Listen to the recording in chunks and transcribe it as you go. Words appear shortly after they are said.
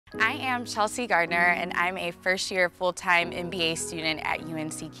I am Chelsea Gardner, and I'm a first-year full-time MBA student at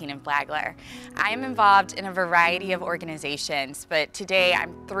UNC Kenan-Flagler. I am involved in a variety of organizations, but today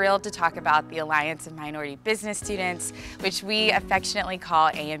I'm thrilled to talk about the Alliance of Minority Business Students, which we affectionately call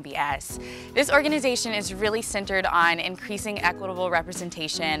AMBS. This organization is really centered on increasing equitable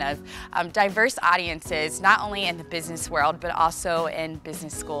representation of diverse audiences, not only in the business world, but also in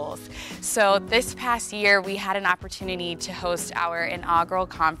business schools. So this past year, we had an opportunity to host our inaugural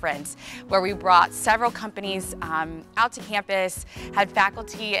conference where we brought several companies out to campus, had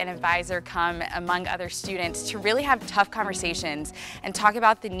faculty and advisor come among other students to really have tough conversations and talk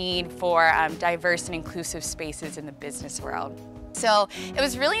about the need for diverse and inclusive spaces in the business world. So it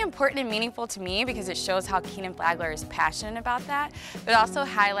was really important and meaningful to me because it shows how Kenan-Flagler is passionate about that, but also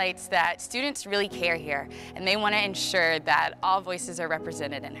highlights that students really care here and they want to ensure that all voices are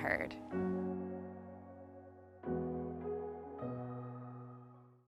represented and heard.